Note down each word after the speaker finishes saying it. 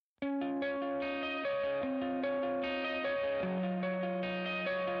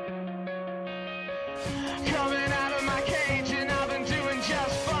Coming out of my cage and I've been doing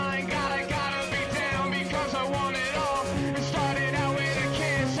just fine. Gotta be down because I want it all. It started out with a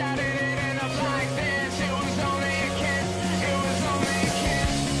kiss, how did it end up like this? It was only a kiss, it was only a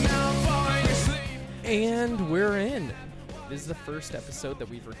kiss. Now I'm falling asleep. And we're in. This is the first episode that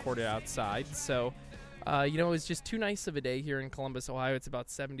we've recorded outside, so it was just too nice of a day here in Columbus, Ohio. It's about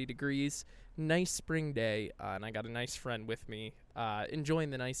 70 degrees. Nice spring day, and I got a nice friend with me enjoying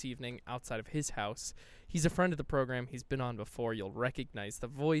the nice evening outside of his house. He's a friend of the program. He's been on before. You'll recognize the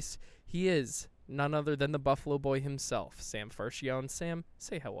voice. He is none other than the Buffalo Boy himself, Sam Farchione. Sam,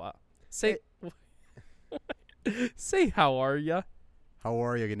 say hello. Say, say how are ya? How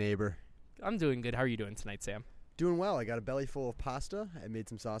are you, good neighbor? I'm doing good. How are you doing tonight, Sam? Doing well. I got a belly full of pasta. I made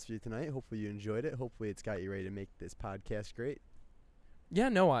some sauce for you tonight. Hopefully you enjoyed it. Hopefully it's got you ready to make this podcast great. Yeah,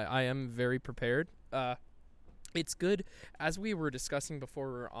 no, I am very prepared. It's good. As we were discussing before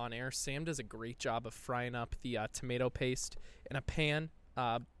we were on air, Sam does a great job of frying up the tomato paste in a pan.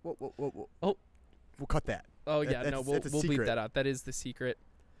 Whoa. Oh. We'll cut that. Oh, yeah, That's- we'll that's a bleep secret. that out. That is the secret.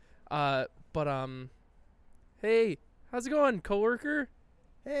 Hey, how's it going, coworker?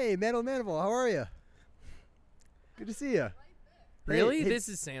 Hey, Manival, how are you? Good to see you. Really? Hey, This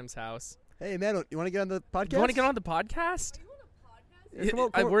is Sam's house. Hey, Manival, you want to get on the podcast? You want to get on the podcast? Yeah, come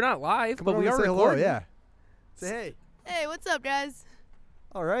on. We're not live, Come but on we over are and say hello, recording. yeah. Say hey. Hey, what's up, guys?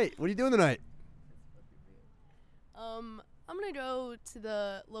 All right. What are you doing tonight? I'm gonna go to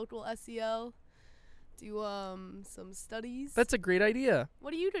the local SEL, do some studies. That's a great idea.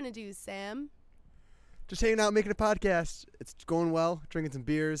 What are you gonna do, Sam? Just hanging out, making a podcast. It's going well. Drinking some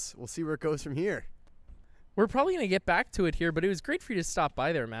beers. We'll see where it goes from here. We're probably going to get back to it here, but it was great for you to stop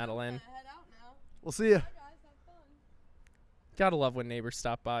by there, Madeline. Head out now. We'll see you. Bye, guys. Have fun. Gotta love when neighbors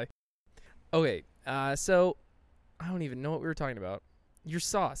stop by. Okay, so I don't even know what we were talking about. Your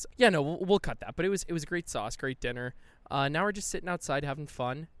sauce. Yeah, no, we'll cut that. But it was a great sauce, great dinner. Now we're just sitting outside having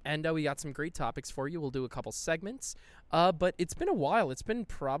fun, and we got some great topics for you. We'll do a couple segments. But it's been a while. It's been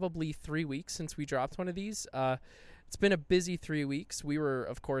probably 3 weeks since we dropped one of these. It's been a busy 3 weeks. We were,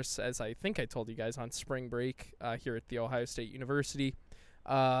 of course, as I think I told you guys, on spring break here at The Ohio State University.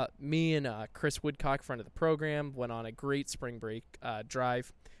 Me and Chris Woodcock, friend of the program, went on a great spring break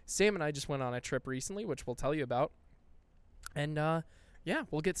drive. Sam and I just went on a trip recently, which we'll tell you about. And, yeah,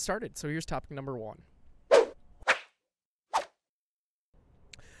 we'll get started. So here's topic number 1.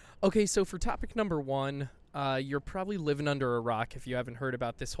 Okay, so for topic number 1, you're probably living under a rock if you haven't heard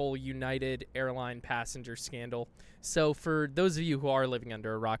about this whole United Airline passenger scandal. So for those of you who are living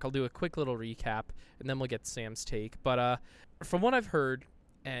under a rock, I'll do a quick little recap, and then we'll get Sam's take. But from what I've heard,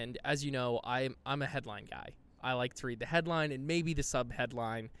 and as you know, I'm a headline guy. I like to read the headline and maybe the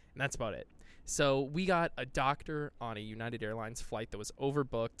sub-headline, and that's about it. So we got a doctor on a United Airlines flight that was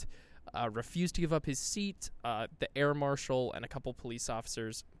overbooked, refused to give up his seat. The air marshal and a couple police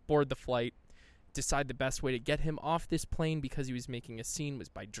officers board the flight, decide the best way to get him off this plane because he was making a scene was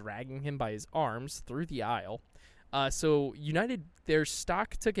by dragging him by his arms through the aisle. So United, their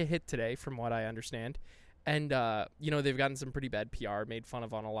stock took a hit today, from what I understand. And, they've gotten some pretty bad PR, made fun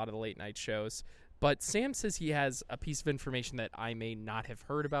of on a lot of the late night shows. But Sam says he has a piece of information that I may not have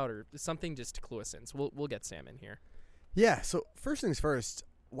heard about or something just to clue us in. So we'll get Sam in here. Yeah, so first things first,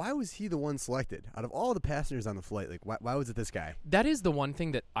 why was he the one selected? Out of all the passengers on the flight, like, why was it this guy? That is the one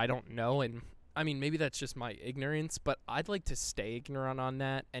thing that I don't know, and I mean, maybe that's just my ignorance, but I'd like to stay ignorant on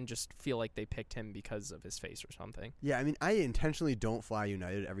that and just feel like they picked him because of his face or something. Yeah, I mean, I intentionally don't fly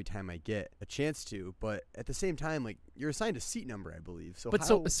United every time I get a chance to, but at the same time, like, you're assigned a seat number, I believe. So But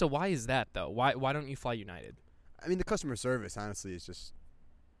so why is that, though? Why don't you fly United? I mean, the customer service, honestly, is just,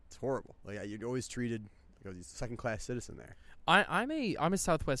 it's horrible. Like, you're always treated like a second-class citizen there. I'm a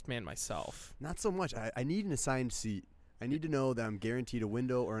Southwest man myself. Not so much. I need an assigned seat. I need to know that I'm guaranteed a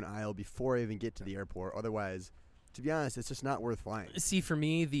window or an aisle before I even get to the airport. Otherwise, to be honest, it's just not worth flying. See, for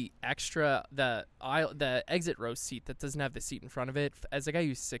me, the exit row seat that doesn't have the seat in front of it, as a guy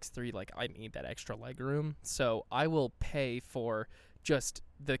who's 6'3", like, I need that extra leg room. So I will pay for just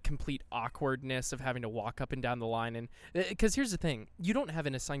the complete awkwardness of having to walk up and down the line. And because here's the thing, you don't have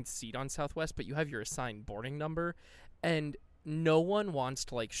an assigned seat on Southwest, but you have your assigned boarding number, and no one wants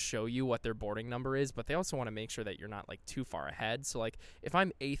to like show you what their boarding number is, but they also want to make sure that you're not like too far ahead. So like if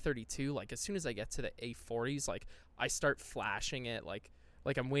I'm A32, like as soon as I get to the A40s, like I start flashing it like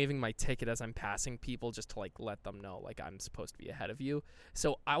I'm waving my ticket as I'm passing people just to like let them know like I'm supposed to be ahead of you.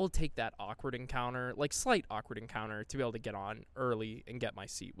 So I will take that awkward encounter, like slight awkward encounter, to be able to get on early and get my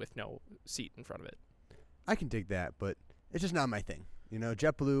seat with no seat in front of it. I can dig that, but it's just not my thing. You know,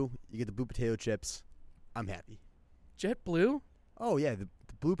 JetBlue, you get the blue potato chips. I'm happy. JetBlue? Oh, yeah, the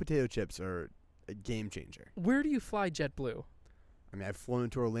blue potato chips are a game changer. Where do you fly JetBlue? I mean, I've flown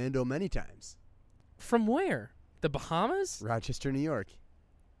to Orlando many times. From where? The Bahamas? Rochester, New York.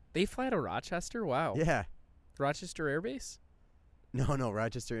 They fly to Rochester? Wow. Yeah. Rochester Air Base? No,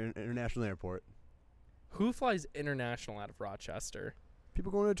 Rochester International Airport. Who flies international out of Rochester?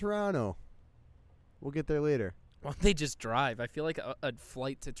 People going to Toronto. We'll get there later. Well, they just drive. I feel like a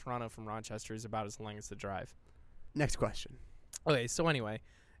flight to Toronto from Rochester is about as long as the drive. Next question. Okay, so anyway,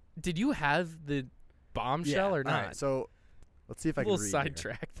 did you have the bombshell or not? All right, so let's see if I a can little read here.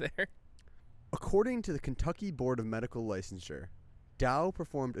 sidetracked there. According to the Kentucky Board of Medical Licensure, Dow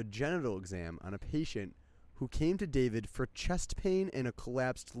performed a genital exam on a patient who came to David for chest pain and a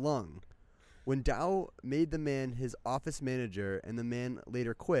collapsed lung. When Dow made the man his office manager and the man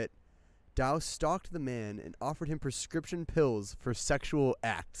later quit, Dow stalked the man and offered him prescription pills for sexual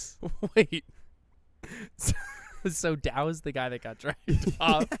acts. Wait. So Dow is the guy that got dragged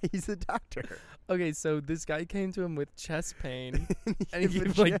off. Yeah, he's a doctor. Okay, so this guy came to him with chest pain, and he gave gave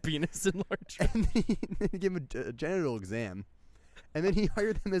him him like penis enlargement. and then he gave him a genital exam, and then he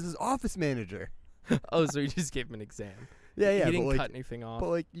hired him as his office manager. Oh, so he just gave him an exam. Yeah, He but didn't like, cut anything off. but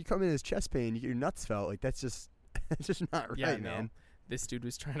like you come in as chest pain, you get your nuts felt. Like that's just not right, Yeah, man. no. This dude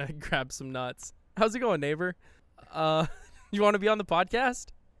was trying to grab some nuts. How's it going, neighbor? You want to be on the podcast?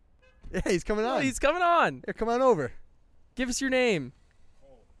 Yeah, he's coming Oh, on. he's coming on. Here, come on over. Give us your name.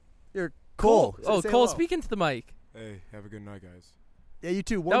 You're Cole. Oh, Say Cole, hello. speak into the mic. Hey, have a good night, guys. Yeah, you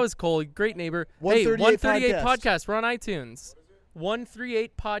too. That was Cole. Great neighbor. Hey, 138 138 podcast. podcast. We're on iTunes.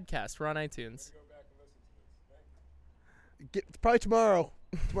 138 podcast. We're on iTunes. Probably tomorrow.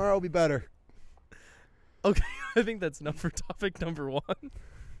 Tomorrow will be better. Okay, I think that's enough for topic number 1.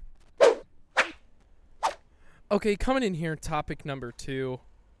 Okay, coming in here, topic number 2.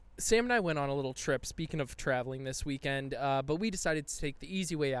 Sam and I went on a little trip, speaking of traveling this weekend, but we decided to take the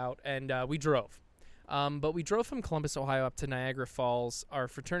easy way out, and we drove. But we drove from Columbus, Ohio up to Niagara Falls. Our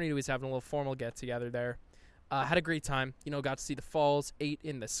fraternity was having a little formal get-together there. Had a great time. Got to see the falls, ate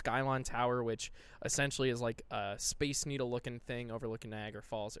in the Skylon Tower, which essentially is like a Space Needle-looking thing overlooking Niagara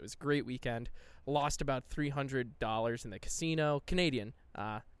Falls. It was a great weekend. Lost about $300 in the casino. Canadian.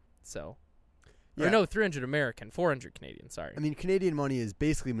 Yeah. Or no, 300 American. 400 Canadian, sorry. I mean, Canadian money is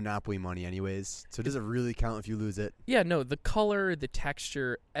basically Monopoly money anyways, so it doesn't really count if you lose it. Yeah, no, the color, the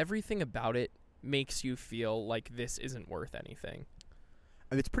texture, everything about it makes you feel like this isn't worth anything.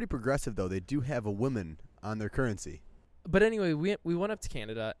 I mean, it's pretty progressive, though. They do have a woman on their currency. But anyway, we went up to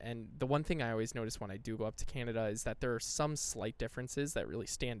Canada, and the one thing I always notice when I do go up to Canada is that there are some slight differences that really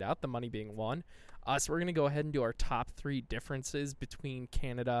stand out, the money being one. So we're going to go ahead and do our top 3 differences between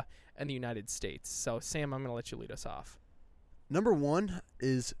Canada and the United States. So, Sam, I'm going to let you lead us off. Number 1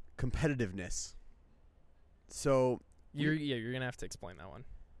 is competitiveness. So You're going to have to explain that one.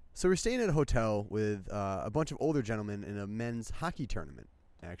 So we're staying at a hotel with a bunch of older gentlemen in a men's hockey tournament,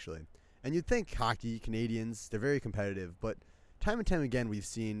 actually. And you'd think hockey, Canadians, they're very competitive, but time and time again we've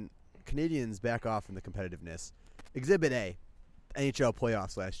seen Canadians back off from the competitiveness. Exhibit A, NHL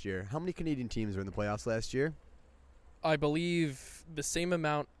playoffs last year. How many Canadian teams were in the playoffs last year? I believe the same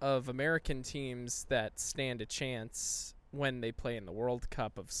amount of American teams that stand a chance when they play in the World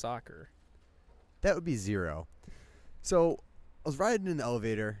Cup of soccer. That would be 0. So I was riding in the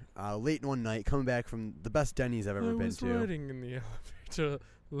elevator late one night, coming back from the best Denny's I've ever been to. riding in the elevator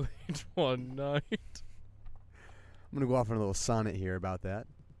late one night. I'm going to go off on a little sonnet here about that.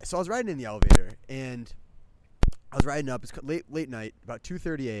 So I was riding in the elevator, and I was riding up. It's late night, about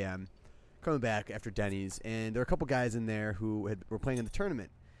 2:30 a.m., coming back after Denny's, and there were a couple guys in there who were playing in the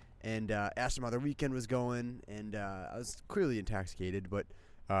tournament, and asked them how their weekend was going, and I was clearly intoxicated, but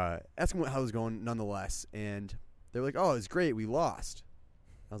asked them how it was going nonetheless, and they were like, "Oh, it was great. We lost."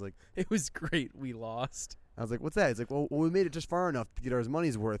 I was like, It was great. We lost. "What's that?" He's like, well, we made it just far enough to get our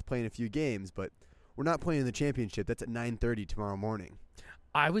money's worth playing a few games, but we're not playing in the championship. That's at 9:30 tomorrow morning.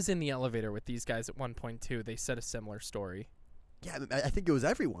 I was in the elevator with these guys at one point, too. They said a similar story. Yeah, I think it was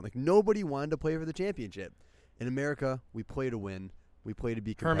everyone. Like, nobody wanted to play for the championship. In America, we play to win. We play to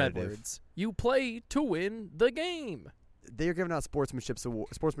be Herm competitive. Edwards. You play to win the game. They're giving out sportsmanship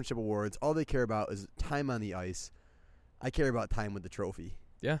awards. All they care about is time on the ice. I care about time with the trophy.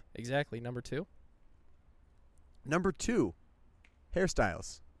 Yeah, exactly. Number 2. Number 2,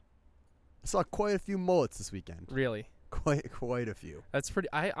 hairstyles. I saw quite a few mullets this weekend. Really. Quite a few. That's pretty.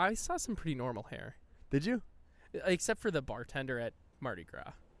 I saw some pretty normal hair. Did you? Except for the bartender at Mardi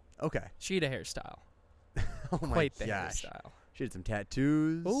Gras. Okay. She had a hairstyle. Oh my Quite the gosh. hairstyle. She had some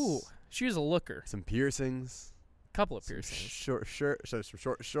tattoos. Ooh, she was a looker. Some piercings. Couple of Some piercings. some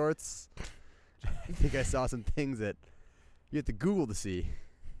short shorts. I think I saw some things that you have to Google to see.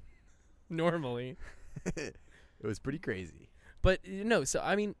 normally. It was pretty crazy. But no, so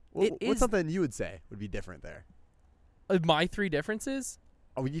I mean, it What's is something you would say would be different there? my 3 differences.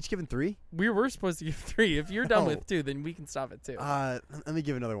 Are we each given 3? We were supposed to give 3. If you're done No. with 2, then we can stop at 2. Let me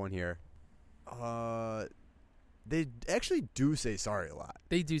give another one here. They actually do say sorry a lot.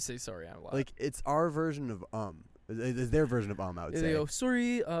 They do say sorry a lot. Like, it's our version of It's their version of I would They say. go,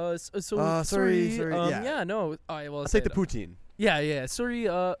 sorry, sorry, yeah. yeah, no, I will Let's say take the it. poutine. Yeah, sorry,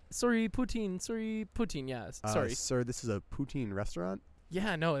 Poutine, yeah, sorry. Sir, this is a poutine restaurant?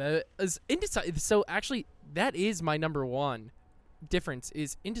 Yeah, no, that is indecisive. So actually, that is my number 1 difference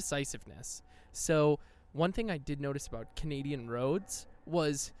is indecisiveness. So one thing I did notice about Canadian roads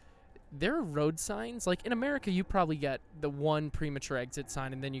was their road signs. Like in America, you probably get the one premature exit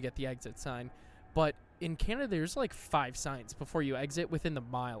sign and then you get the exit sign. But in Canada, there's like 5 signs before you exit within the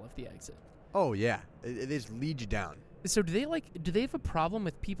mile of the exit. Oh, yeah. They just lead you down. So do they have a problem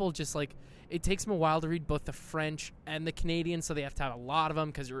with people just like, it takes them a while to read both the French and the Canadian, so they have to have a lot of them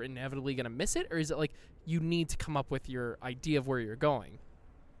because you're inevitably going to miss it? Or is it like you need to come up with your idea of where you're going?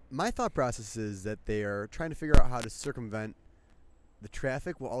 My thought process is that they are trying to figure out how to circumvent the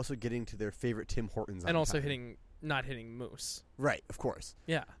traffic while also getting to their favorite Tim Hortons on And also time. not hitting moose. Right, of course.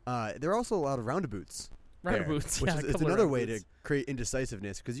 Yeah. There are also a lot of roundabouts. Roundabouts, Which yeah. is, a it's couple of another way to roundabouts. create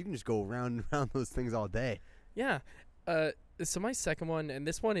indecisiveness because you can just go round and round those things all day. Yeah. So my second one, and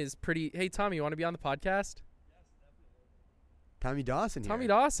this one is pretty. Hey, Tommy, you want to be on the podcast? Tommy Dawson here. Tommy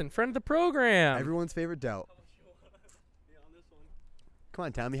Dawson, friend of the program. Everyone's favorite Delt. Come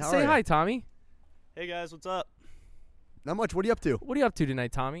on, Tommy. How are Say you? hi, Tommy. Hey guys, what's up? Not much. What are you up to? What are you up to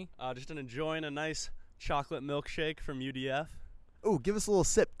tonight, Tommy? Just enjoying a nice chocolate milkshake from UDF. Oh, give us a little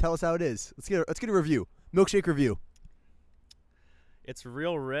sip. Tell us how it is. Let's get a review. Milkshake review. It's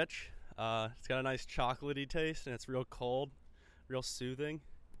real rich. It's got a nice chocolatey taste, and it's real cold, real soothing.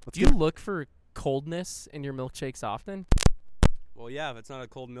 Let's Do you look for coldness in your milkshakes often? Well, yeah, if it's not a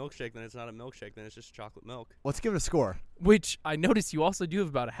cold milkshake, then it's not a milkshake. Then it's just chocolate milk. Let's give it a score. Which I noticed you also do have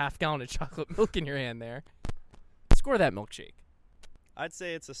about a half gallon of chocolate milk in your hand there. Score that milkshake. I'd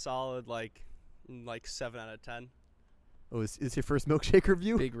say it's a solid like 7 out of 10. Oh, is this your first milkshake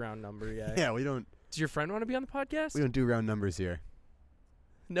review? Big round number, yeah. Yeah, we don't Does your friend want to be on the podcast? do round numbers here.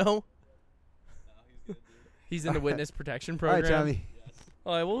 No. He's in the witness protection All program. right, Tommy.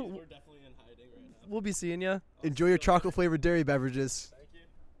 All right, We're definitely in hiding right now. we'll be seeing you. Enjoy your chocolate flavored dairy beverages. Thank you.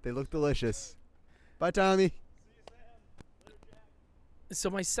 They look delicious. Bye, Tommy. So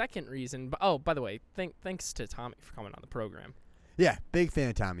my second reason, oh, by the way, thanks to Tommy for coming on the program. Yeah, big fan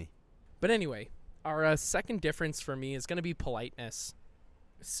of Tommy. But anyway, our second difference for me is going to be politeness.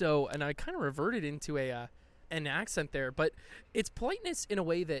 So, and I kind of reverted into an accent there, but it's politeness in a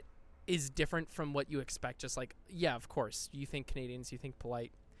way that is different from what you expect. Just like, yeah, of course, you think Canadians, you think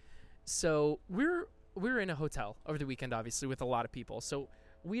polite. So we're in a hotel over the weekend, obviously, with a lot of people. So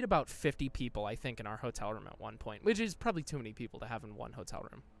we had about 50 people, I think, in our hotel room at one point, which is probably too many people to have in one hotel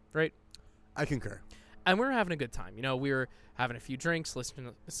room, right? I concur. And we were having a good time. You know, we were having a few drinks,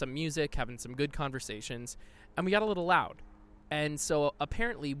 listening to some music, having some good conversations, and we got a little loud. And so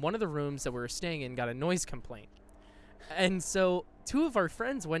apparently one of the rooms that we were staying in got a noise complaint. And so 2 of our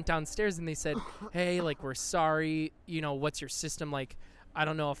friends went downstairs and they said, hey, like, we're sorry. You know, what's your system like? I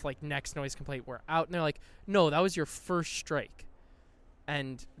don't know if, like, next noise complaint we're out. And they're like, no, that was your first strike.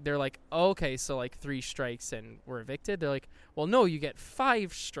 And they're like, oh, okay, so, like, 3 strikes and we're evicted? They're like, well, no, you get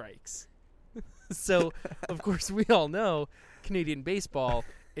 5 strikes. So, of course, we all know Canadian baseball,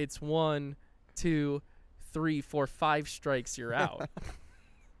 it's 1, 2, 3, 4, 5 strikes, you're out.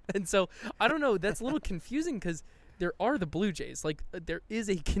 And so, I don't know, that's a little confusing because there are the Blue Jays. Like, there is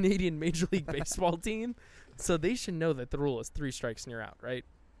a Canadian Major League Baseball team, so they should know that the rule is 3 strikes and you're out, right?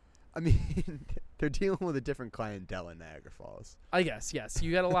 I mean, they're dealing with a different clientele in Niagara Falls. I guess, yes.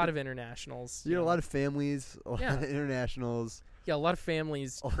 You got a lot of internationals. You got a lot of families, a lot Yeah. of internationals, Yeah, a lot of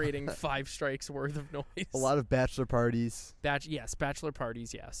families creating 5 strikes worth of noise. a lot of bachelor parties. Yes, bachelor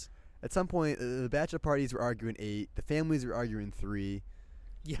parties, yes. At some point, the bachelor parties were arguing 8. The families were arguing 3.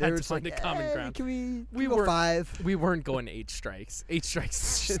 You They had were to just find like, a common "Hey, ground. Can we We go were- 5? We weren't going 8 strikes. 8 strikes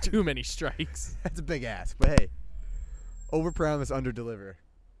is just too many strikes. That's a big ask, but hey, overpromise, underdeliver.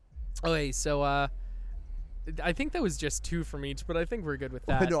 Okay, so I think that was just 2 from each, but I think we're good with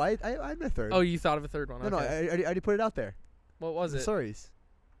that. No, I had a third. Oh, you thought of a third one? no, Okay. I already put it out there. What was it? Sorries.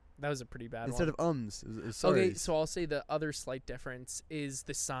 That was a pretty bad Instead one. of it was Okay, sorries. so I'll say the other slight difference is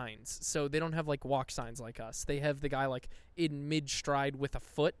the signs. So they don't have like walk signs like us. They have the guy like in mid stride with a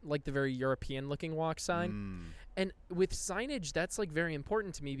foot, like the very European looking walk sign. Mm. And with signage, that's like very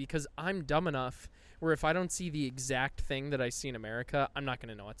important to me because I'm dumb enough where if I don't see the exact thing that I see in America, I'm not going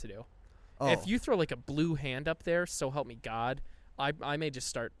to know what to do. Oh. If you throw like a blue hand up there, so help me God, I may just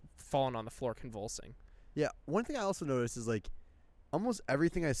start falling on the floor convulsing. Yeah, one thing I also noticed is like almost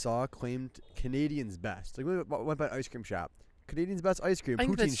everything I saw claimed Canadians best. Like we went by an ice cream shop. Canadians best ice cream. I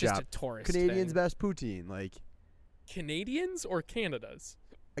think Poutine that's shop. just a tourist Canadians thing. best poutine. Like Canadians or Canada's?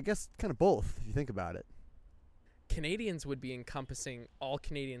 I guess kind of both if you think about it. Canadians would be encompassing all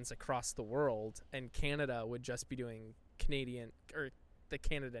Canadians across the world, and Canada would just be doing Canadian or the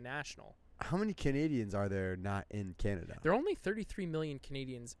Canada National. How many Canadians are there not in Canada? There are only 33 million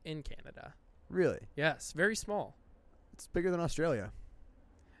Canadians in Canada. Really? Yes, very small. It's bigger than Australia.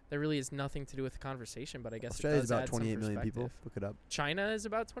 That really has nothing to do with the conversation, but I guess Australia's it does about add some 28 million people. perspective. Look it up. China is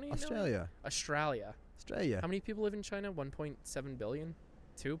about 28 million? Australia. Australia. How many people live in China? 1.7 billion?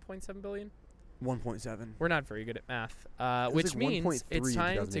 2.7 billion? 1.7. We're not very good at math, was which like means 1.3 it's in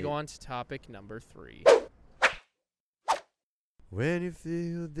time to 2008. go on to topic number 3. When you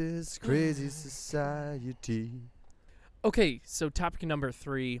feel this crazy society. Okay, so topic number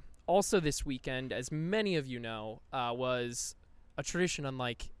 3. Also this weekend, as many of you know, was a tradition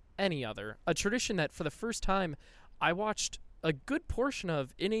unlike any other. A tradition that for the first time I watched a good portion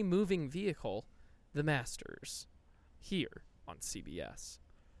of in a moving vehicle, the Masters, here on CBS.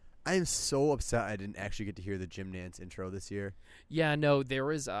 I am so upset I didn't actually get to hear the Jim Nance intro this year. Yeah, no, there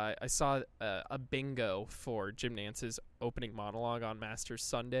was I saw a bingo for Jim Nance's opening monologue on Masters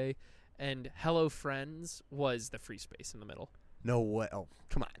Sunday, and Hello Friends was the free space in the middle. No way. Oh,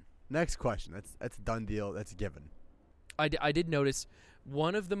 come on. Next question. That's a done deal. That's a given. I did notice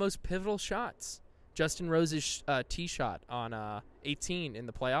one of the most pivotal shots, Justin Rose's tee shot on 18 in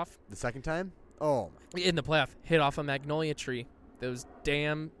the playoff. The second time? Oh, my. In the playoff, hit off a magnolia tree. Those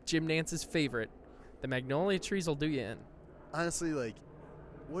damn Jim Nance's favorite. The magnolia trees will do you in. Honestly, like,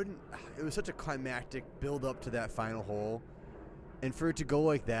 it was such a climactic build up to that final hole. And for it to go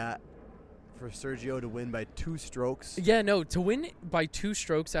like that, for Sergio to win by 2 strokes. Yeah, no, to win by 2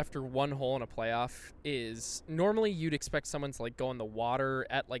 strokes after 1 hole in a playoff is normally you'd expect someone to like go in the water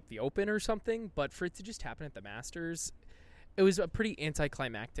at like the Open or something, but for it to just happen at the Masters, it was a pretty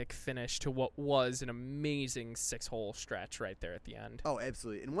anticlimactic finish to what was an amazing 6-hole stretch right there at the end. Oh,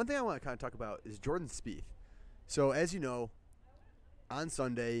 absolutely. And one thing I want to kind of talk about is Jordan Spieth. So, as you know, on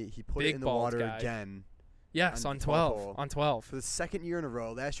Sunday, he put Big it in the bald water guy. again. Yes, on on the 12. 12th hole. On 12. For the second year in a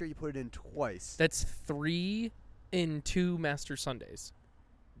row. Last year, he put it in twice. That's 3 in 2 Master Sundays.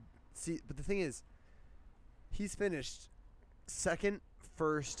 See, but the thing is, he's finished second,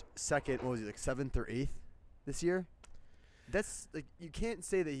 first, second, what was he, like 7th or 8th this year? That's, like, you can't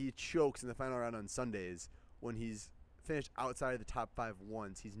say that he chokes in the final round on Sundays when he's finished outside of the top 5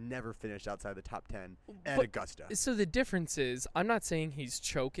 once. He's never finished outside the top 10 at But- Augusta. So the difference is, I'm not saying he's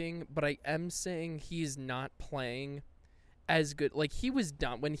choking, but I am saying he's not playing as good. Like, he was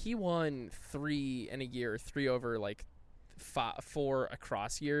done when he won 3 in a year, 3 over like 4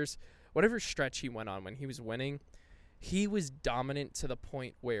 across years, whatever stretch he went on when he was winning, he was dominant to the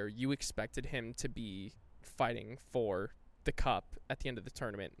point where you expected him to be fighting for the cup at the end of the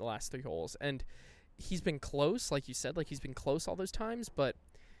tournament in the last 3 holes. And he's been close, like you said, like he's been close all those times, but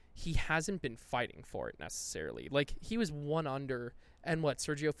he hasn't been fighting for it necessarily. Like, he was 1 under, and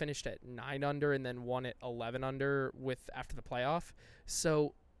Sergio finished at 9 under and then won at 11 under after the playoff.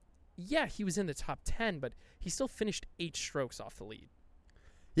 So, yeah, he was in the top 10, but he still finished 8 strokes off the lead.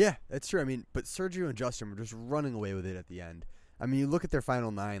 Yeah, that's true. I mean, but Sergio and Justin were just running away with it at the end. I mean, you look at their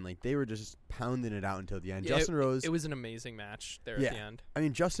final 9, like, they were just pounding it out until the end. Yeah, Justin Rose. It was an amazing match there Yeah. at the end. I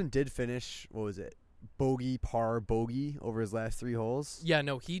mean, Justin did finish, what was it, bogey, par, bogey over his last 3 holes. Yeah,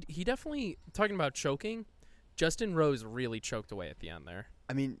 no, he definitely, talking about choking, Justin Rose really choked away at the end there.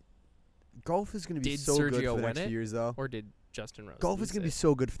 I mean, golf is going to be Did so good Sergio for the win next it? few years, though. Or did Justin Rose Golf lose is going to be it?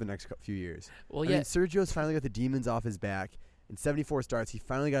 so good for the next few years. Well, I yeah, mean, Sergio's finally got the demons off his back. In 74 starts, he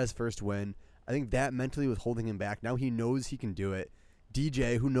finally got his first win. I think that mentally was holding him back. Now he knows he can do it.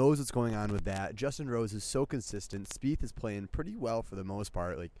 DJ, who knows what's going on with that. Justin Rose is so consistent. Spieth is playing pretty well for the most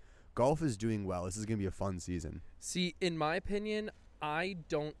part. Like, golf is doing well. This is going to be a fun season. see, in my opinion, I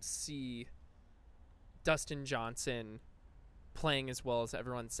don't see Dustin Johnson playing as well as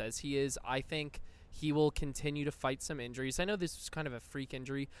everyone says he is. I think he will continue to fight some injuries. I know this was kind of a freak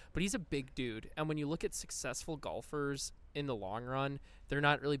injury, but he's a big dude. And when you look at successful golfers in the long run, they're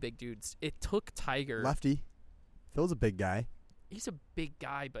not really big dudes. It took Tiger. Lefty. Phil's a big guy. He's a big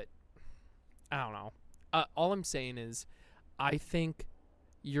guy, but I don't know. All I'm saying is I think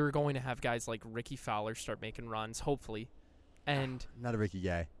you're going to have guys like Ricky Fowler start making runs, hopefully. And Not a Ricky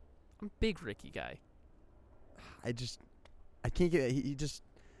guy. I'm a big Ricky guy. I can't get. He just.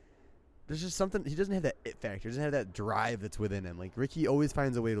 there's just something. He doesn't have that it factor. He doesn't have that drive that's within him. Like Ricky always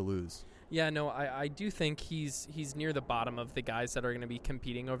finds a way to lose. Yeah, no, I do think he's near the bottom of the guys that are going to be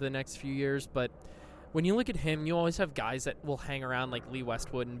competing over the next few years. But when you look at him, you always have guys that will hang around like Lee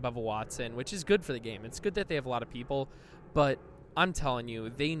Westwood and Bubba Watson, which is good for the game. It's good that they have a lot of people. But I'm telling you,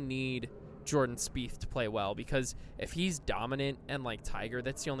 they need Jordan Spieth to play well, because if he's dominant and like Tiger,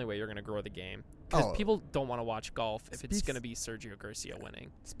 that's the only way you're going to grow the game. Because people don't want to watch golf if it's going to be Sergio Garcia winning.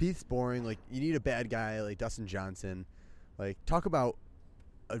 Spieth's boring. Like, you need a bad guy like Dustin Johnson. Like, talk about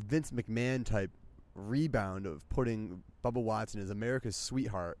a Vince McMahon type rebound of putting Bubba Watson as America's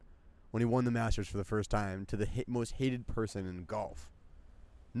sweetheart when he won the Masters for the first time to the most hated person in golf.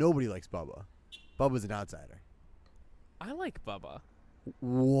 Nobody likes Bubba. Bubba's an outsider. I like Bubba.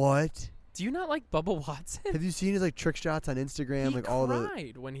 What? Do you not like Bubba Watson? Have you seen his like trick shots on Instagram? He like all the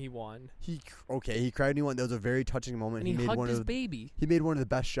cried when he won. he cried when he won. That was a very touching moment. And he made hugged one his of baby. He made one of the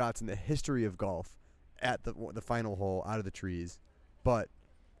best shots in the history of golf at the final hole out of the trees. But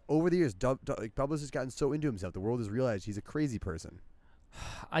over the years, like Bubba's just gotten so into himself. The world has realized he's a crazy person.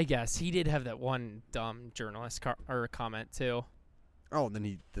 I guess he did have that one dumb journalist comment too. Oh, and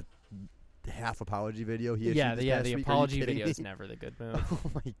then the half apology video he Yeah, issued this the past week. Are you apology kidding video me? is never the good move.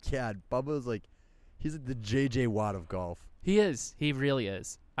 Oh my God, Bubba's like he's like the J.J. Watt of golf. He is. He really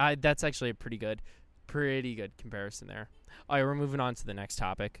is. That's actually a pretty good comparison there. All right, we're moving on to the next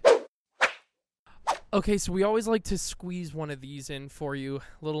topic. Okay, so we always like to squeeze one of these in for you.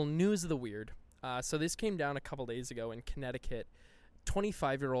 Little news of the weird. So this came down a couple days ago in Connecticut.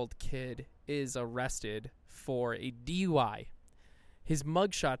 25-year-old kid is arrested for a DUI. His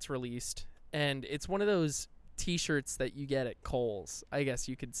mugshot's released, and it's one of those T-shirts that you get at Kohl's, I guess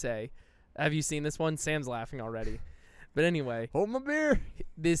you could say. Have you seen this one? Sam's laughing already. But anyway, Hold my beer.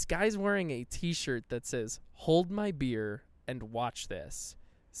 this guy's wearing a T-shirt that says, "Hold my beer and watch this."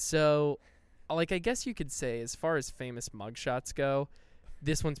 So, like, I guess you could say, as far as famous mugshots go,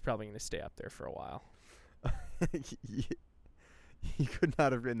 this one's probably going to stay up there for a while. You could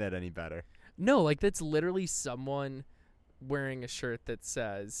not have written that any better. No, like, that's literally someone wearing a shirt that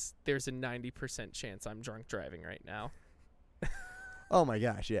says, "There's a 90% chance I'm drunk driving right now." Oh my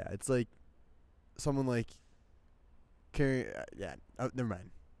gosh, yeah. It's like someone like carrying. Yeah, never mind.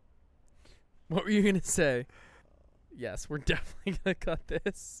 What were you going to say? Yes, we're definitely going to cut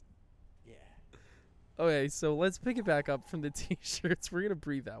this. Yeah. Okay, so let's pick it back up from the T-shirts. We're going to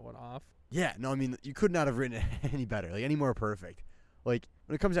breathe that one off. Yeah, no, I mean, you could not have written it any better, like any more perfect. Like,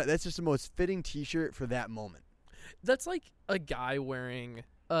 when it comes out, that's just the most fitting T-shirt for that moment. That's like a guy wearing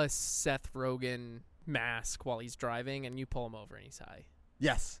a Seth Rogen mask while he's driving, and you pull him over and he's high.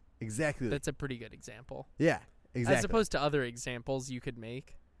 Yes, exactly. That's a pretty good example. Yeah, exactly. As opposed to other examples you could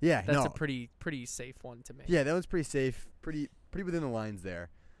make. Yeah, That's no. a pretty safe one to make. Yeah, that one's pretty safe, pretty within the lines there.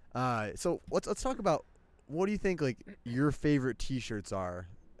 So let's talk about, what do you think like your favorite T-shirts are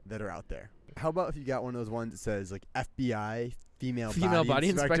that are out there? How about if you got one of those ones that says like FBI female body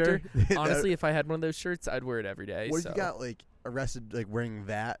inspector? Honestly, if I had one of those shirts, I'd wear it every day. What if you got like arrested like wearing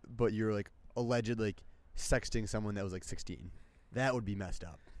that, but you're like alleged like sexting someone that was like 16? That would be messed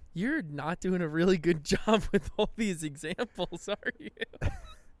up. You're not doing a really good job with all these examples, are you?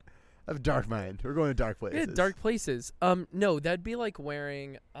 I have a dark mind. We're going to dark places. Yeah, dark places. No, that'd be like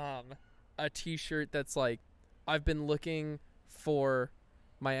wearing a T-shirt that's like, "I've been looking for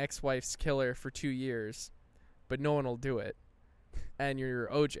my ex-wife's killer for 2 years, but no one will do it." And you're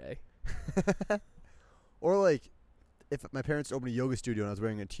OJ. Or like, if my parents opened a yoga studio and I was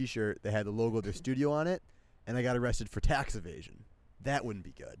wearing a T-shirt that had the logo of their studio on it, and I got arrested for tax evasion, that wouldn't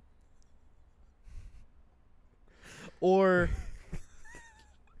be good. Or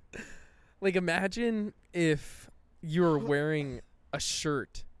like, imagine if you were wearing a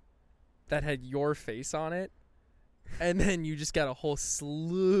shirt that had your face on it, and then you just got a whole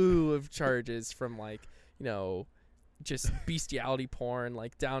slew of charges from, like, you know, just bestiality porn,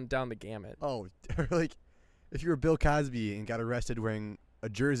 like down the gamut. Oh, or like if you were Bill Cosby and got arrested wearing a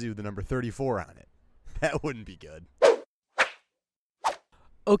jersey with the number 34 on it, that wouldn't be good.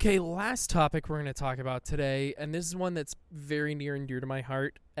 Okay, last topic we're going to talk about today, and this is one that's very near and dear to my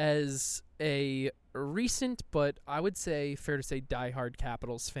heart as a recent, but I would say, fair to say, diehard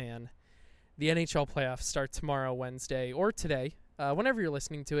Capitals fan. The NHL playoffs start tomorrow, Wednesday, or today, whenever you're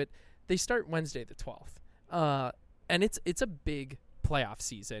listening to it. They start Wednesday the 12th, and it's a big playoff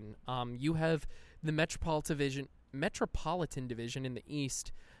season. You have the Metropolitan Division in the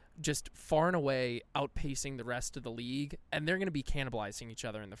East just far and away outpacing the rest of the league, and they're going to be cannibalizing each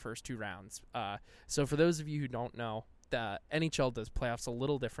other in the first 2 rounds. So for those of you who don't know, the NHL does playoffs a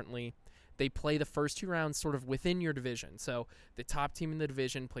little differently. they play the first 2 rounds sort of within your division. So the top team in the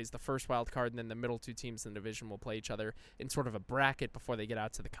division plays the first wild card, and then the middle 2 teams in the division will play each other in sort of a bracket before they get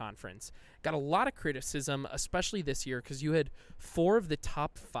out to the conference. Got a lot of criticism, especially this year, because you had 4 of the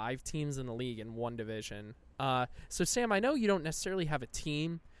top 5 teams in the league in one division. So, Sam, I know you don't necessarily have a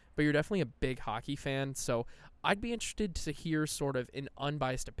team, but you're definitely a big hockey fan, so I'd be interested to hear sort of an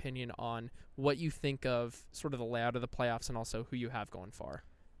unbiased opinion on what you think of sort of the layout of the playoffs and also who you have going far.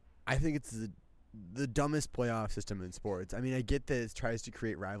 I think it's the dumbest playoff system in sports. I mean, I get that it tries to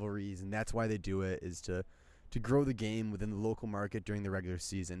create rivalries, and that's why they do it, is to grow the game within the local market during the regular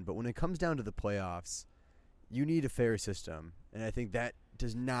season. But when it comes down to the playoffs, you need a fair system, and I think that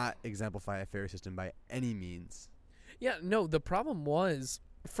does not exemplify a fair system by any means. Yeah, no, the problem was,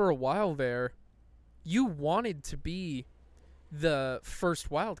 for a while there, you wanted to be the first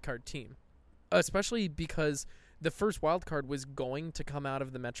wildcard team, especially because the first wildcard was going to come out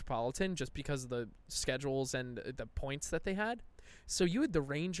of the Metropolitan just because of the schedules and the points that they had. So you had the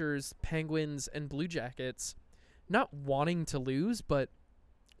Rangers, Penguins, and Blue Jackets not wanting to lose, but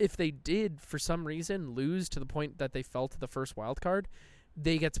if they did, for some reason, lose to the point that they fell to the first wildcard,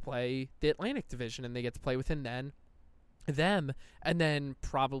 they get to play the Atlantic Division, and they get to play within them, and then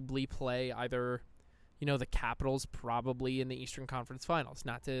probably play either, the Capitals probably in the Eastern Conference Finals.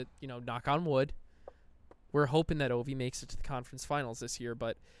 Not to, knock on wood. We're hoping that Ovi makes it to the conference finals this year,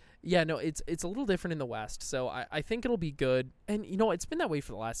 but yeah, no, it's a little different in the West, so I think it'll be good. And, it's been that way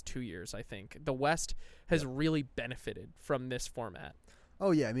for the last 2 years, I think. The West has really benefited from this format.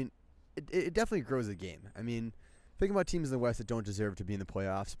 Oh, yeah, I mean, it definitely grows the game. I mean, think about teams in the West that don't deserve to be in the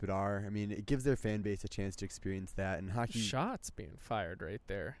playoffs but are. I mean, it gives their fan base a chance to experience that. And hockey... Shots being fired right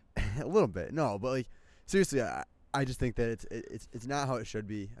there. A little bit. No, but, seriously, I just think that it's not how it should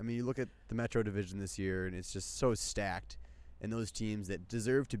be. I mean, you look at the Metro Division this year, and it's just so stacked, and those teams that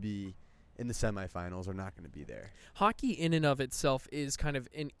deserve to be in the semifinals are not going to be there. Hockey in and of itself is kind of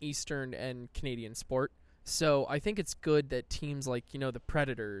an Eastern and Canadian sport, so I think it's good that teams like, the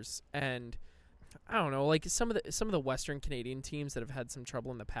Predators and, I don't know, like some of the Western Canadian teams that have had some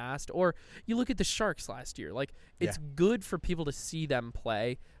trouble in the past, or you look at the Sharks last year, it's good for people to see them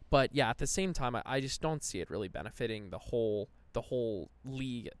play. But yeah, at the same time, I just don't see it really benefiting the whole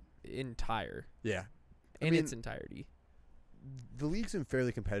league entire. Yeah, in its entirety. The league's been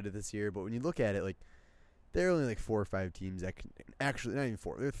fairly competitive this year, but when you look at it, there are only 4 or 5 teams that can actually, not even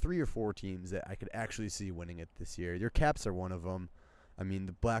 4. There are 3 or 4 teams that I could actually see winning it this year. Your Caps are one of them. I mean,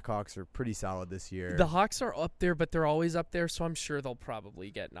 the Blackhawks are pretty solid this year. The Hawks are up there, but they're always up there, so I'm sure they'll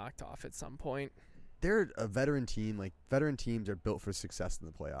probably get knocked off at some point. They're a veteran team. Veteran teams are built for success in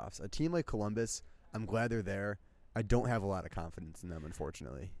the playoffs. A team like Columbus, I'm glad they're there. I don't have a lot of confidence in them,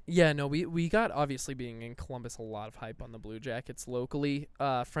 unfortunately. Yeah, no, we got, obviously, being in Columbus, a lot of hype on the Blue Jackets locally.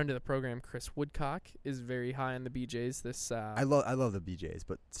 Friend of the program, Chris Woodcock, is very high on the BJs. I love the BJs,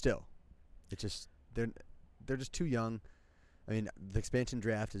 but still, it's just they're just too young. I mean, the expansion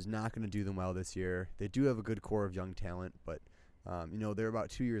draft is not going to do them well this year. They do have a good core of young talent, but they're about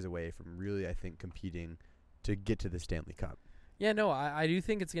 2 years away from really, I think, competing to get to the Stanley Cup. Yeah, no, I do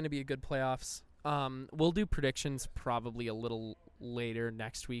think it's going to be a good playoffs. We'll do predictions probably a little later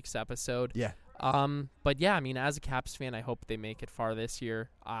next week's episode. Yeah. But yeah, I mean, as a Caps fan, I hope they make it far this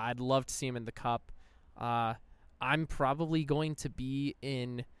year. I'd love to see them in the Cup. I'm probably going to be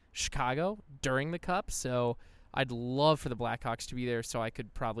in Chicago during the Cup, so I'd love for the Blackhawks to be there, so I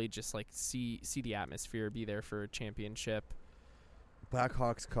could probably just see the atmosphere, be there for a championship.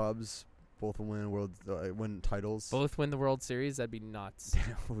 Blackhawks, Cubs, both will win titles. Both win the World Series. That'd be nuts.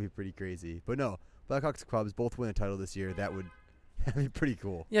 That would be pretty crazy. But no, Blackhawks, Cubs both win a title this year. That'd be pretty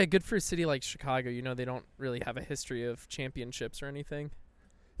cool. Yeah, good for a city like Chicago. They don't really have a history of championships or anything.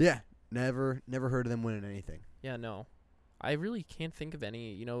 Yeah, never heard of them winning anything. Yeah, no, I really can't think of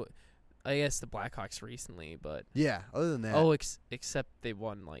any. I guess the Blackhawks recently, but yeah, other than that, except they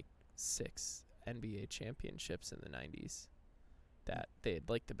won 6 NBA championships in the 90s. That they had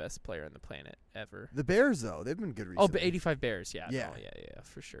the best player on the planet ever. The Bears, though, they've been good recently. Oh, but 85 Bears, yeah. Yeah. No, yeah,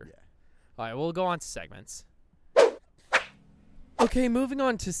 for sure. Yeah. All right, we'll go on to segments. Okay, moving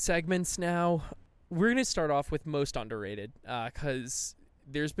on to segments now. We're going to start off with most underrated, because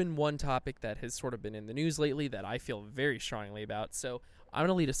there's been one topic that has sort of been in the news lately that I feel very strongly about. So I'm going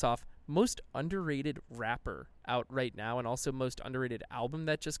to lead us off. Most underrated rapper out right now, and also most underrated album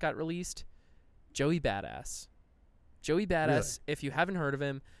that just got released, Joey Badass. Joey Badass, really? If you haven't heard of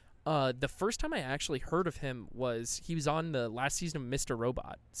him, the first time I actually heard of him was he was on the last season of Mr.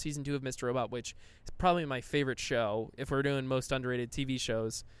 Robot, season 2 of Mr. Robot, which is probably my favorite show. If we're doing most underrated TV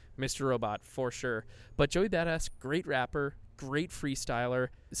shows, Mr. Robot for sure. But Joey Badass, great rapper, great freestyler.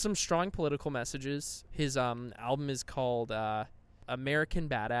 Some strong political messages. His album is called American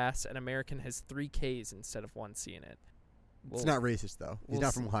Badass, and American has 3 Ks instead of 1 C in it. It's not racist, though. He's we'll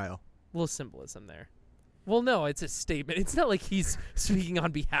not from Ohio. Little symbolism there. Well, no, it's a statement. It's not like he's speaking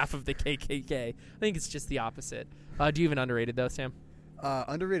on behalf of the KKK. I think it's just the opposite. Do you have an underrated, though, Sam?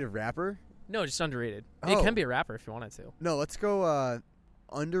 Underrated rapper? No, just underrated. Oh. It can be a rapper if you wanted to. No, let's go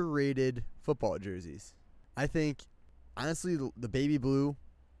underrated football jerseys. I think, honestly, the baby blue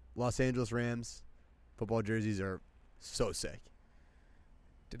Los Angeles Rams football jerseys are so sick.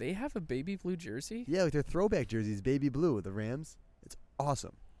 Do they have a baby blue jersey? Yeah, like their throwback jerseys, baby blue with the Rams. It's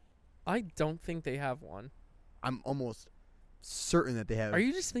awesome. I don't think they have one. I'm almost certain that they have. Are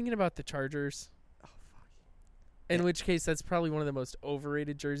you just thinking about the Chargers? Oh, fuck. In which case, that's probably one of the most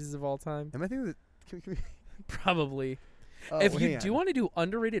overrated jerseys of all time. Am I thinking that? Can we, Probably. oh, If you hang do on. want to do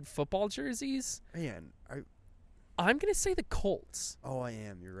underrated football jerseys, Man, I'm going to say the Colts. oh, I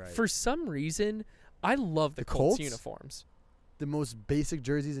am. You're right. For some reason, I love the The Colts Colts? uniforms. The most basic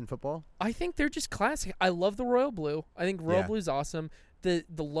jerseys in football? I think they're just classic. I love the royal blue. I think royal Yeah. blue is awesome. The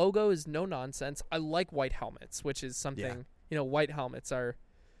logo is no nonsense. I like white helmets, which is something, white helmets are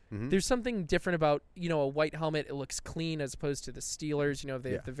Mm-hmm. there's something different about, a white helmet. It looks clean as opposed to the Steelers, they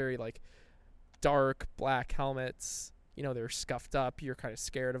Yeah. have the very like dark black helmets. They're scuffed up. You're kind of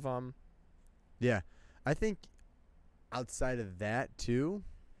scared of them. Yeah. I think outside of that, too,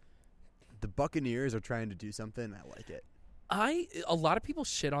 the Buccaneers are trying to do something. I like it. A lot of people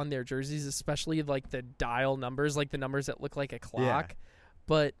shit on their jerseys, especially like the dial numbers, like the numbers that look like a clock.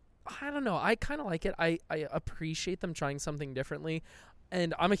 But I don't know. I kind of like it. I appreciate them trying something differently.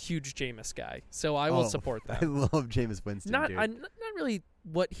 And I'm a huge Jameis guy, so I will support I them. love Jameis Winston, Not dude. not really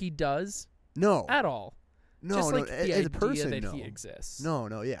what he does No. at all. No, Just no. like the As idea a person, that no. he exists.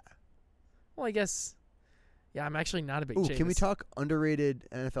 No, yeah. Well, I guess. Yeah, I'm actually not a big Ooh, Jameis. can we talk underrated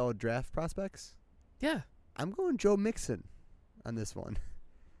NFL draft prospects? Yeah. I'm going Joe Mixon on this one.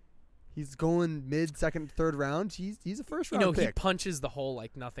 He's going mid, second, third round. He's a first round He pick. punches the hole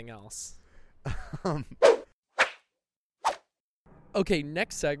like nothing else. Um, Okay,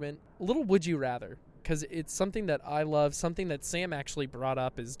 next segment, a little would you rather, because it's something that I love, something that Sam actually brought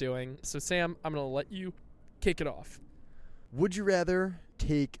up is doing. So, Sam, I'm going to let you kick it off. would you rather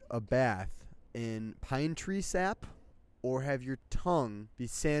take a bath in pine tree sap or have your tongue be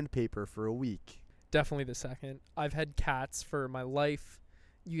sandpaper for a week? Definitely the second. I've had cats for my life.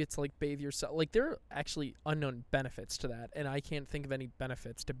 You get to, bathe yourself. There are actually unknown benefits to that, and I can't think of any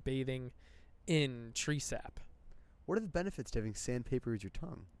benefits to bathing in tree sap. What are the benefits to having sandpaper as your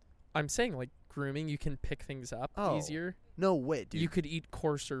tongue? I'm saying, grooming, you can pick things up Oh, easier. No, wait, dude. You could eat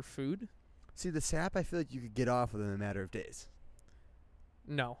coarser food. See, the sap, I feel like you could get off within a matter of days.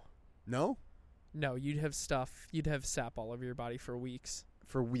 No. No? No, you'd have sap all over your body for weeks.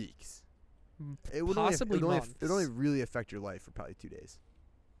 For weeks. M- It would Possibly only, months. it would only really affect your life for probably 2 days.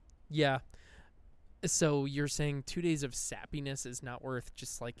 Yeah. So you're saying 2 days of sappiness is not worth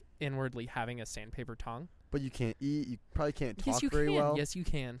just inwardly having a sandpaper tongue? But you can't eat. You probably can't talk Yes, you very can. well. Yes, you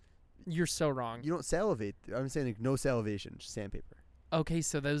can. You're so wrong. You don't salivate. I'm saying no salivation, just sandpaper. Okay,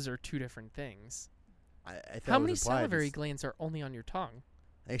 so those are two different things. I thought How it was many implied salivary as- glands are only on your tongue?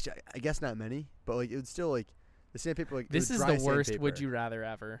 Actually, I guess not many, but it would still the sandpaper it This would is dry the worst sandpaper. would you rather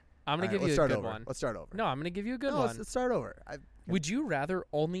ever. I'm going All to right, give let's you a start good over. one. Let's start over. No, I'm going to give you a good No, one. let's start over. Would you rather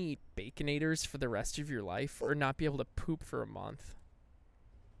only eat Baconators for the rest of your life or not be able to poop for a month?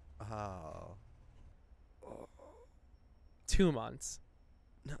 Oh. 2 months.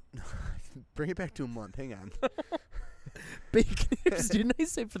 No. Bring it back to a month. Hang on. Baconators, didn't I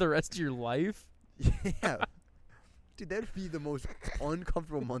say for the rest of your life? Yeah. Dude, that would be the most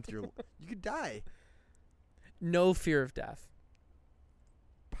uncomfortable month you could die. No fear of death.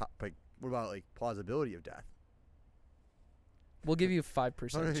 What about plausibility of death? We'll give you a I don't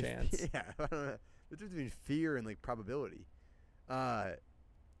 5% know. chance. Yeah, I don't know. The difference between fear and probability.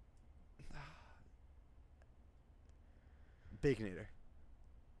 Baconator.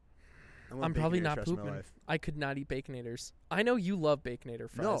 I want I'm probably Baconator not for the rest of my pooping. life. I could not eat Baconators. I know you love Baconator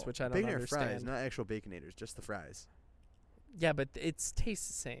fries, No, which I don't Baconator understand. fries, not actual Baconators, just the fries. Yeah, but it tastes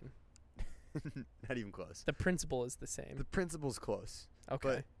the same. Not even close. The principle is the same. The principle's close.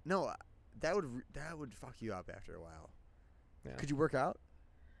 Okay. But no, that would fuck you up after a while. Yeah. Could you work out?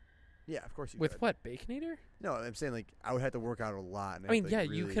 Yeah, of course you With could. what, Baconator? No, I'm saying I would have to work out a lot. And I mean, have to, yeah,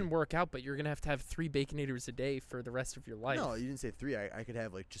 you really- can work out, but you're going to have 3 Baconators a day for the rest of your life. No, you didn't say 3. I could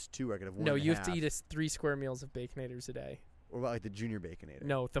have just 2. I could have 1. No, and a you have to half. eat 3 square meals of Baconators a day. What about the junior Baconator?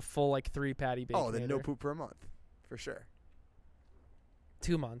 No, the full 3 patty Baconator. Oh, then no poop for a month, for sure.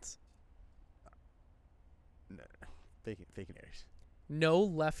 2 months. No. Baconators. No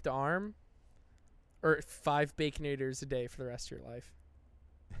left arm, or 5 Baconators a day for the rest of your life.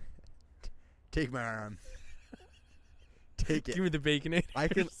 Take my arm. Take it. Give me the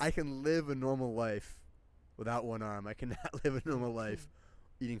Baconators. I can live a normal life without one arm. I cannot live a normal life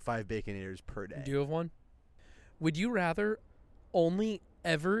eating 5 Baconators per day. Do you have one? Would you rather only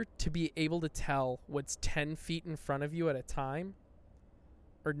ever to be able to tell what's 10 feet in front of you at a time,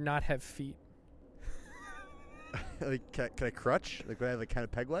 or not have feet? Like, can I crutch? Like, do I have like kind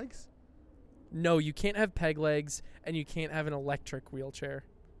of peg legs? No, you can't have peg legs, and you can't have an electric wheelchair.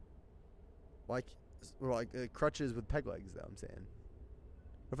 Like crutches with peg legs, though. I'm saying.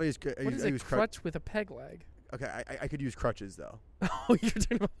 What if I use What is a crutch with a peg leg? Okay, I could use crutches though. Oh, you're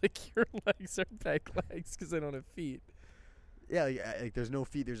talking about like your legs are peg legs because I don't have feet. Yeah, like there's no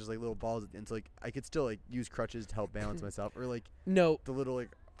feet. There's just like little balls, and so like I could still like use crutches to help balance myself, or like No, the little like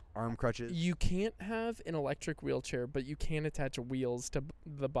arm crutches. you can't have an electric wheelchair, but you can attach wheels to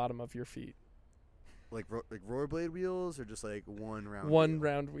the bottom of your feet. Like rollerblade wheels, or just like one round. One wheel?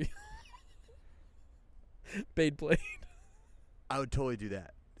 round wheel. Beyblade. I would totally do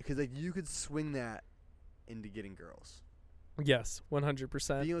that because like you could swing that into getting girls. Yes,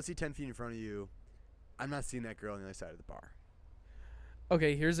 100%. Being able to see 10 feet in front of you, I'm not seeing that girl on the other side of the bar.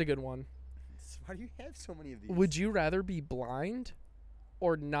 Okay, here's a good one. Why do you have so many of these? Would you rather be blind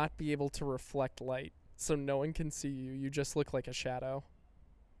or not be able to reflect light so no one can see you? You just look like a shadow.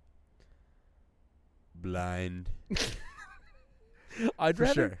 Blind? I'd For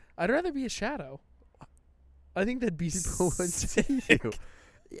rather sure. I'd rather be a shadow. I think that'd be People would see sick. you.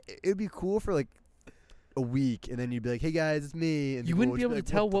 It'd be cool for like a week, and then you'd be like, "Hey guys, it's me." And You people wouldn't would be able to like,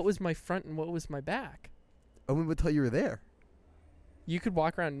 tell the what was my front and what was my back. And we would tell you were there. You could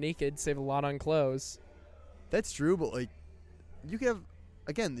walk around naked, save a lot on clothes. That's true, but like, you could have,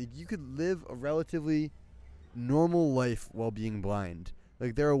 again, like, you could live a relatively normal life while being blind.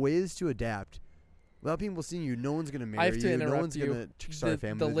 Like, there are ways to adapt. Without people seeing you, no one's gonna marry I have to you. No interrupt one's you. gonna start a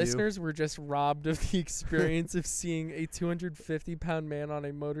family The with listeners were just robbed of the experience of seeing a 250-pound man on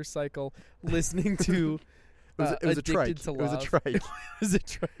a motorcycle listening to you. It was a Addicted trike. to It was a Love. trike. It was a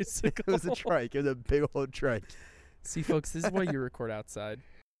tricycle. It was a trike. It was a big old trike. See, folks, this is why you record outside.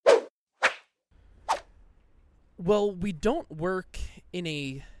 Well, we don't work in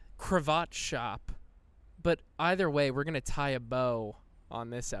a cravat shop, but either way, we're going to tie a bow on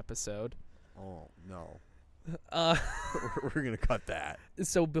this episode. Oh no, Uh, we're gonna cut that.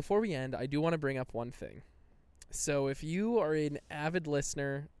 so before we end, I do want to bring up one thing. So if you are an avid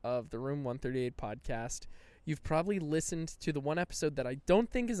listener of the Room 138 podcast, you've probably listened to the one episode that I don't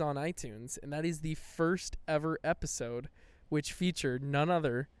think is on iTunes, and that is the first ever episode, which featured none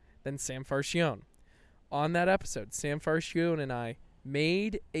other than Sam Farchione. On that episode, Sam Farchione and I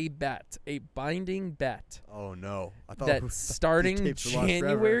made a bet, a binding bet, Oh no, I thought that these starting tapes were lost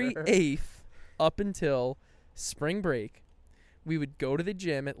January forever. 8th up until spring break, we would go to the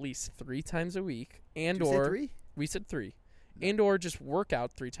gym at least 3 times a week, and Did you say or 3? we said 3, No. and or just work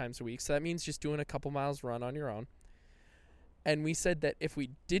out 3 times a week. So that means just doing a couple miles run on your own. And we said that if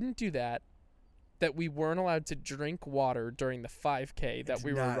we didn't do that, that we weren't allowed to drink water during the 5K that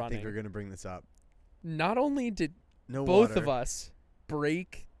we were I think running. we're gonna bring this up. Not only did No both water. of us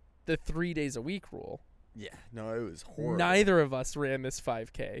break the 3 days a week rule, Yeah, no, it was horrible. neither of us ran this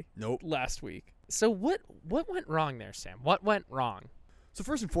 5K Nope. last week. So what went wrong there, Sam? What went wrong? So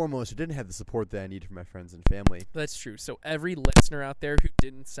first and foremost, I didn't have the support that I need from my friends and family. That's true. So every listener out there who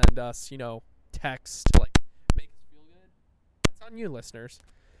didn't send us, text to like make us feel good, that's on you, listeners.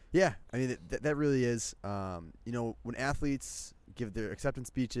 Yeah, I mean that really is. When athletes give their acceptance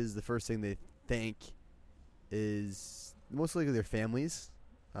speeches, the first thing they thank is most likely their families.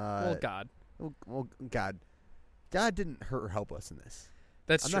 Well, God, Well, God didn't hurt or help us in this.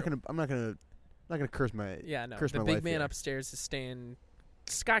 that's I'm true. not gonna curse my. Yeah, no. curse The my big life man here. upstairs is staying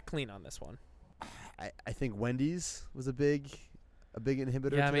scot clean on this one. I think Wendy's was a big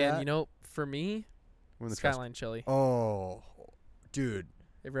inhibitor. Yeah, to man. that. For me, We're in the trash- Skyline Chili. Oh, dude.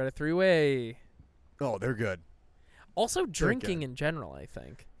 They've got a 3-way. Oh, they're good. Also, drinking good. in general, I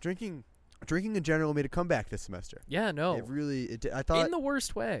think. Drinking in general made a comeback this semester. Yeah, no. It really. It did. I thought. In the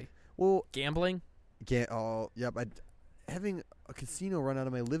worst way. Well, Gambling. yep. Having a casino run out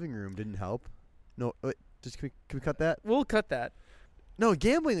of my living room didn't help. No, wait, can we cut that? We'll cut that. No,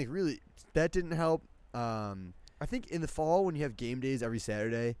 gambling really that didn't help. I think in the fall when you have game days every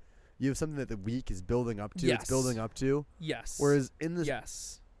Saturday, you have something that the week is building up to. Yes. It's building up to. Yes. Whereas in the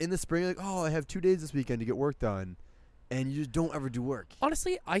yes. in the spring, like, oh, I have 2 days this weekend to get work done, and you just don't ever do work.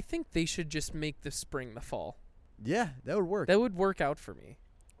 Honestly, I think they should just make the spring the fall. Yeah, that would work. That would work out for me.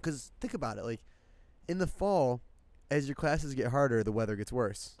 Because think about it, like in the fall, as your classes get harder, the weather gets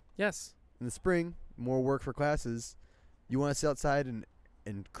worse. Yes. In the spring, more work for classes. You want to sit outside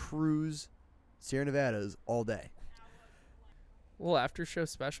and cruise Sierra Nevadas all day. A little after show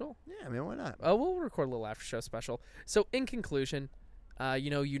special. Yeah, man, why not? We'll record a little after show special. So in conclusion,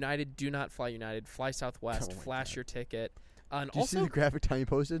 United, do not fly United. Fly Southwest. Oh my Flash God. your ticket. And Did you see also, the graphic Tommy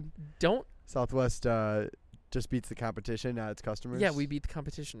posted? don't. Southwest just beats the competition, not its customers. Yeah, we beat the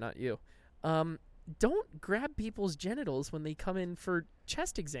competition, not you. Don't grab people's genitals when they come in for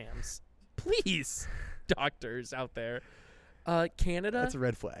chest exams. Please, doctors out there. Canada. That's a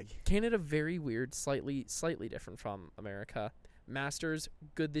red flag. Canada, very weird, slightly different from America. Masters,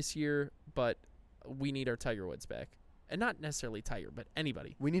 good this year, but we need our Tiger Woods back. And not necessarily Tiger, but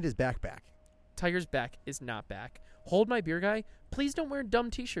anybody. We need his back. Tiger's back is not back. Hold my beer guy. Please don't wear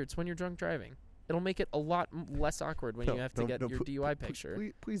dumb T-shirts when you're drunk driving. It'll make it a lot less awkward when you have to get your DUI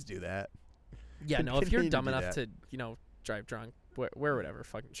picture. Please do that. Yeah, no, if you're Continue to dumb do enough that. to, drive drunk, wear whatever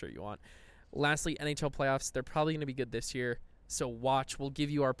fucking shirt you want. Lastly, NHL playoffs, they're probably going to be good this year. So watch. We'll give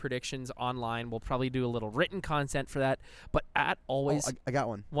you our predictions online. We'll probably do a little written content for that. But always, I got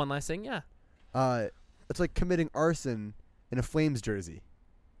one. one last thing, yeah. It's like committing arson in a Flames jersey.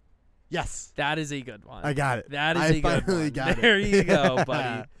 Yes. That is a good one. I got it. That is I a good finally one. got it. There you go,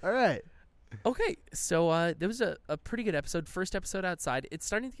 buddy. All right. Okay, so there was a pretty good episode. First episode outside. It's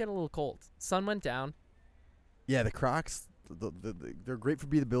starting to get a little cold. Sun went down. Yeah, the Crocs, they're great for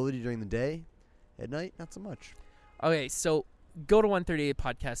breathability during the day. At night, not so much. Okay, so go to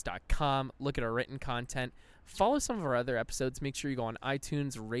 138podcast.com, look at our written content, follow some of our other episodes. Make sure you go on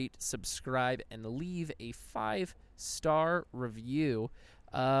iTunes, rate, subscribe, and leave a 5-star review.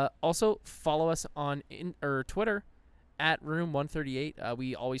 Also, follow us on Twitter at Room138.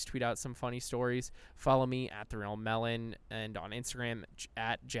 We always tweet out some funny stories. Follow me at The Real Melon and on Instagram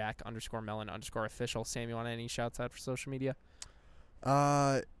at Jack_Melon_official. Sam, you want any shouts out for social media?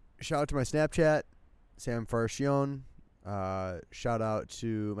 Shout out to my Snapchat, Sam Farcione. Shout out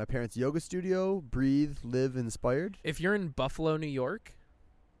to my parents' yoga studio, Breathe, Live, Inspired. If you're in Buffalo, New York.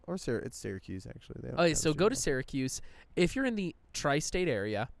 Or it's Syracuse, actually. They don't Okay, have a so go to studio. Syracuse. If you're in the tri-state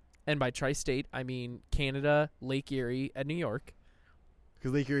area, and by tri-state, I mean Canada, Lake Erie, and New York.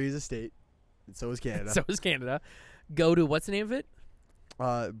 Because Lake Erie is a state, and so is Canada. So is Canada. Go to, what's the name of it?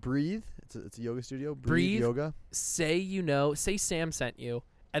 Breathe. It's a yoga studio. Breathe. Yoga. Say Sam sent you,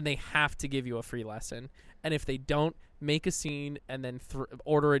 and they have to give you a free lesson. And if they don't, make a scene and then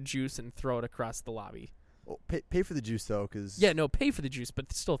order a juice and throw it across the lobby. Oh, pay for the juice, though, because Yeah, no, pay for the juice,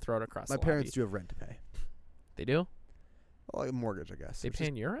 but still throw it across my the parents lobby. do have rent to pay. They do? Well, like a mortgage, I guess. They It's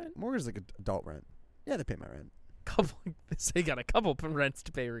paying your rent? mortgage is like adult rent. Yeah, they pay my rent. They got a couple rents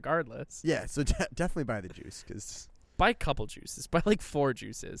to pay regardless. Yeah, so definitely buy the juice, because Buy a couple juices. Buy like 4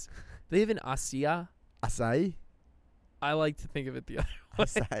 juices. They have an Asia. acai? I like to think of it the other way.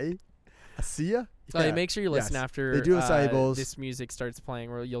 Acai? Asia? So make sure you listen Yes. after They do acai bowls. this music starts playing,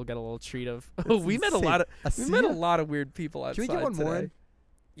 where you'll get a little treat of. It's Oh, we met a insane. lot of weird people outside. Can we get one more today. in?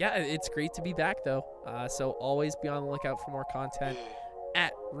 Yeah, it's great to be back though. So always be on the lookout for more content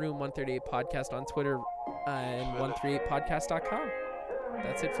at Room 138 Podcast on Twitter and 138podcast.com.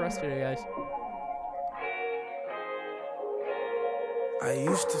 That's it for us today, guys. I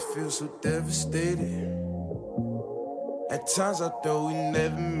used to feel so devastated. At times I thought we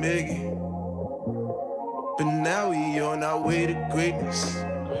never make it. But now we on our way to greatness.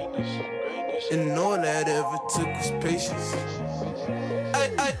 And all that ever took was patience.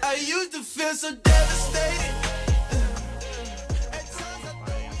 I used to feel so devastated. At times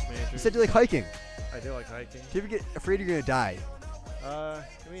I You said you like hiking. I do like hiking. Do you ever get afraid you're going to die? I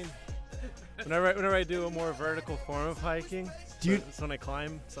mean, whenever I do a more vertical form of hiking, it's when I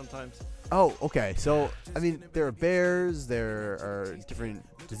climb sometimes. Oh, okay. So, I mean, there are bears. There are different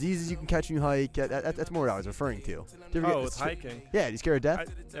diseases you can catch when you hike. That's more what I was referring to. Do you ever Oh, get with hiking. Yeah, you scared of death?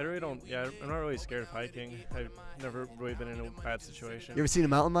 I really don't. Yeah, I'm not really scared of hiking. I've never really been in a bad situation. You ever seen a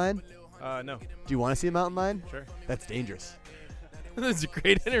mountain lion? No. Do you want to see a mountain lion? Sure. That's dangerous. This is a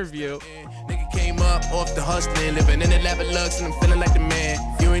great interview. Nigga came up off the hustling, living in the lap of lux, and I'm feeling like the man.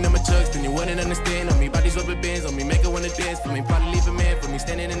 If you ain't on my chucks, then you wouldn't understand. On me, bodies rubber bands, on me, make her wanna dance. For me, probably leave a man, for me,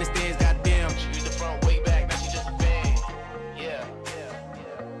 standing in the stands, goddamn. She used the front way back, now she just a fan. Yeah.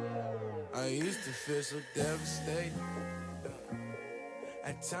 I used to feel so devastated.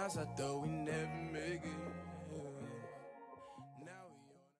 At times I thought we never make it.